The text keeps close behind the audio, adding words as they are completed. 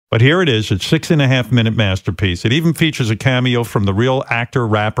But here it is. It's 6.5-minute masterpiece. It even features a cameo from the real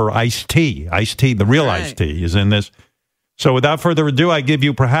actor-rapper Ice-T. Ice-T, the real Ice-T, is in this. So without further ado, I give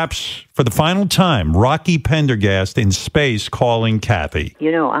you perhaps for the final time, Rocky Pendergast in space calling Cathi.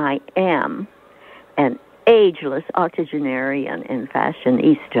 You know, I am an ageless octogenarian and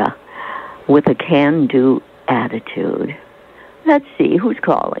fashionista with a can-do attitude. Let's see, who's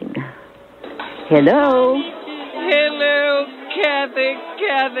calling? Hello? Hello, Cathi,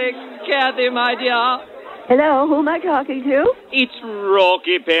 my dear. Hello, who am I talking to? It's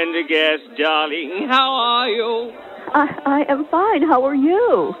Rocky Pendergast, darling. How are you? I am fine. How are you?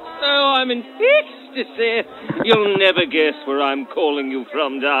 Oh, I'm in ecstasy. You'll never guess where I'm calling you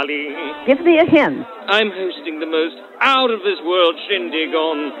from, darling. Give me a hint. I'm hosting the most out-of-this-world shindig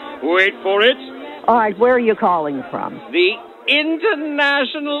on, wait for it, All right, where are you calling from? the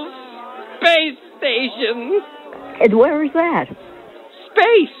International Space Station. And where is that?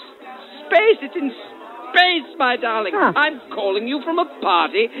 Space! It's in space, my darling. Huh. I'm calling you from a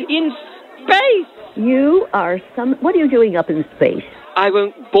party in space. You are what are you doing up in space? I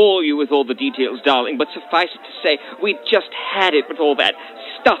won't bore you with all the details, darling, but suffice it to say, we just had it with all that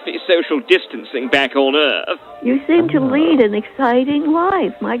stuffy social distancing back on Earth. You seem to lead an exciting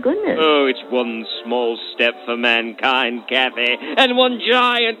life. My goodness. Oh, it's one small step for mankind, Cathi, and one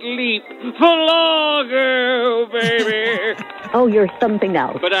giant leap for Largo, baby. Oh, you're something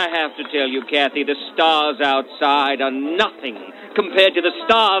else. But I have to tell you, Cathi, the stars outside are nothing compared to the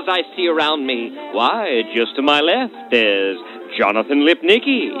stars I see around me. Why, just to my left, there's Jonathan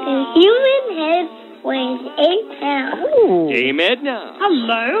Lipnicki. A human head weighs 8 pounds. Oh. Dame Edna.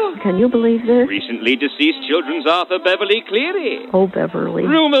 Hello. Can you believe this? Recently deceased children's author Beverly Cleary. Oh, Beverly.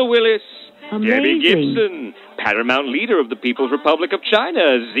 Rumor Willis. Amazing. Debbie Gibson. Paramount leader of the People's Republic of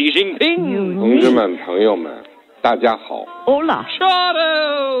China, Xi Jinping. Unique. 同志们、朋友们，大家好。 Hola.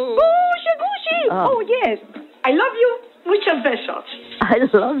 Charo. Oh. yes. I love you. Muchas besos. I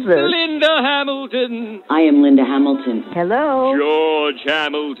love this. Linda Hamilton. I am Linda Hamilton. Hello. George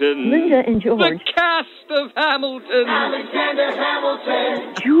Hamilton. Linda and George. The cast of Hamilton. Alexander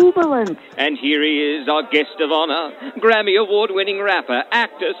Hamilton. Jubilant. And here he is, our guest of honor, Grammy Award-winning rapper,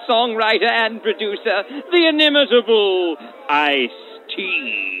 actor, songwriter, and producer, the inimitable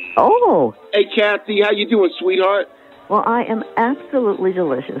Ice-T. Oh. Hey, Cathi, how you doing, sweetheart? Well, I am absolutely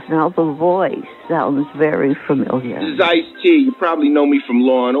delicious. Now, the voice sounds very familiar. This is Ice-T. You probably know me from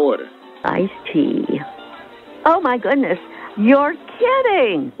Law and Order. Ice-T. Oh, my goodness. You're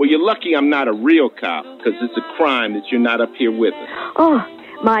kidding. Well, you're lucky I'm not a real cop, because it's a crime that you're not up here with us. Oh,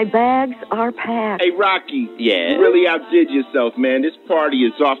 my bags are packed. Hey, Rocky. Yeah? You really outdid yourself, man. This party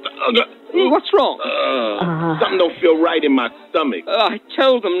is off the... What's wrong? Something don't feel right in my stomach. I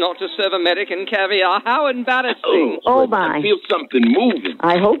told them not to serve American caviar. How embarrassing. Oh, I my. feel something moving.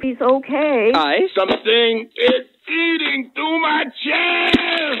 I hope he's okay. Ice? Something is eating through my chest.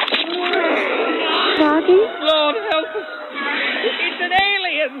 Rocky? Lord help us. It's an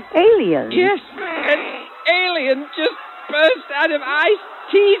alien. Alien? Yes, an alien just burst out of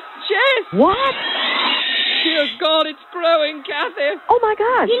Ice-T's chest. What? Dear God, it's growing, Cathi. Oh, my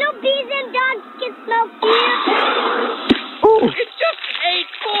God. You know bees and dogs can smell fear. Oh, It's just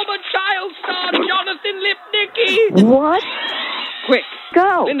ate former child star Jonathan Lipnicki. what? Quick,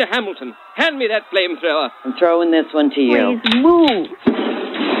 Go. Linda Hamilton, hand me that flamethrower. I'm throwing this one to you. Please move.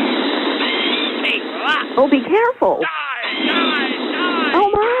 Hey, ah, Oh, be careful. die. Oh,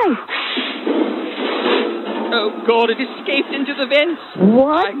 my. Oh, God, it escaped into the vents.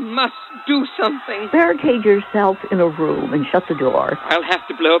 What? I must do something. Barricade yourself in a room and shut the door. I'll have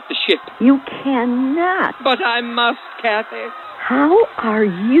to blow up the ship. You cannot. But I must, Cathi. How are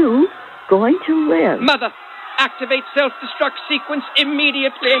you going to live? Mother, activate self-destruct sequence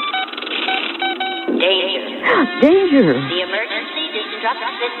immediately. Danger. Danger. The emergency destruct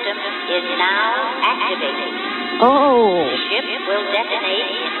system is now activated. Oh. Ship will detonate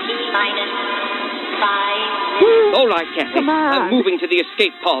in T-minus 5 minutes. All right, Cathi. Come on. I'm moving to the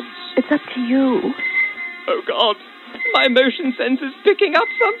escape pods. It's up to you. Oh, God. My motion sensor's picking up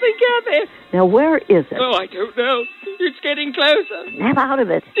something, Cathi. Now, where is it? Oh, I don't know. It's getting closer. Snap out of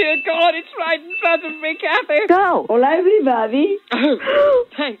it. Dear God, it's right in front of me, Cathi. Go. Hola, everybody. Oh,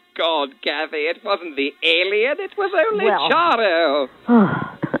 thank God, Cathi. It wasn't the alien. It was only Well. Charo.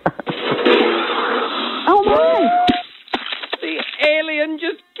 Oh, my. The alien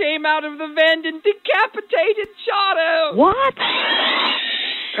just came out of the vent and decapitated Charo. What?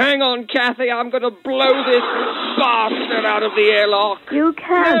 Hang on, Cathi. I'm going to blow this bastard out of the airlock. You No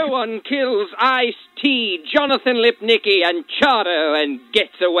can't. one kills Ice-T, Jonathan Lipnicki, and Charo and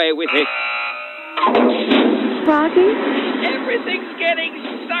gets away with it. Froggy? Everything's getting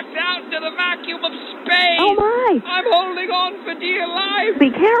sucked out to the vacuum of space. Oh, my. I'm holding on for dear life. Be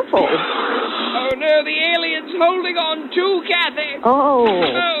careful. Oh, no, the alien's holding on too, Cathi. Oh.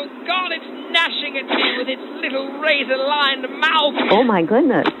 Oh, God, it's gnashing at me with its little razor-lined mouth. Oh, my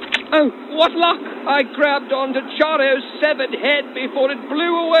goodness. Oh, what luck. I grabbed onto Charo's severed head before it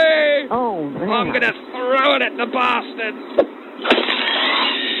blew away. Oh, man. I'm going to throw it at the bastard.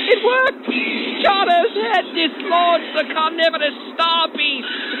 It worked! Charo's head dislodged the carnivorous star beast.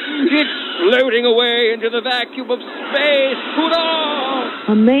 It's floating away into the vacuum of space.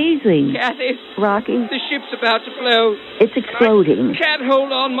 Hurrah! Amazing. Cathi, Rocky, the ship's about to blow. it's exploding. I can't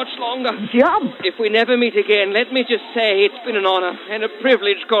hold on much longer. Jump. If we never meet again, let me just say it's been an honor and a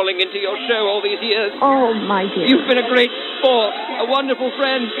privilege calling into your show all these years. Oh, my dear. You've been a great sport, a wonderful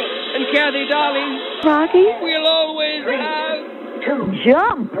friend. And Cathi, darling, Rocky, we'll always have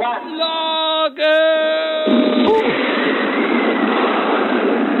jump. lager.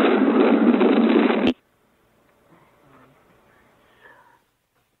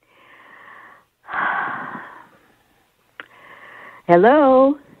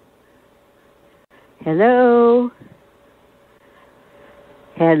 Hello? Hello?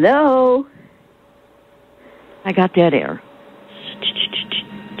 Hello? I got dead air.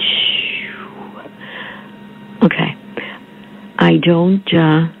 Okay. I don't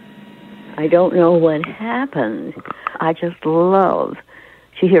know what happened. I just love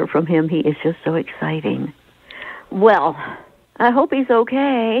to hear from him. He is just so exciting. Well, I hope he's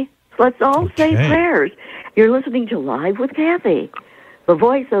okay. Let's all say prayers. You're listening to Live with Cathi, the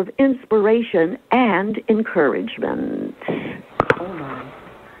voice of inspiration and encouragement. Oh, my.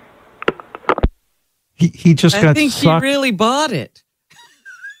 He just got I think sucked. she really bought it.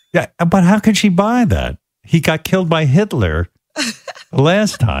 Yeah, but how could she buy that? He got killed by Hitler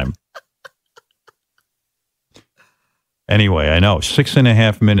last time. Anyway, I know,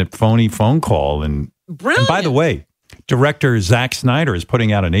 6.5-minute phony phone call. And by the way, director Zack Snyder is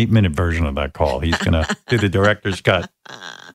putting out an 8-minute version of that call. He's going to do the director's cut.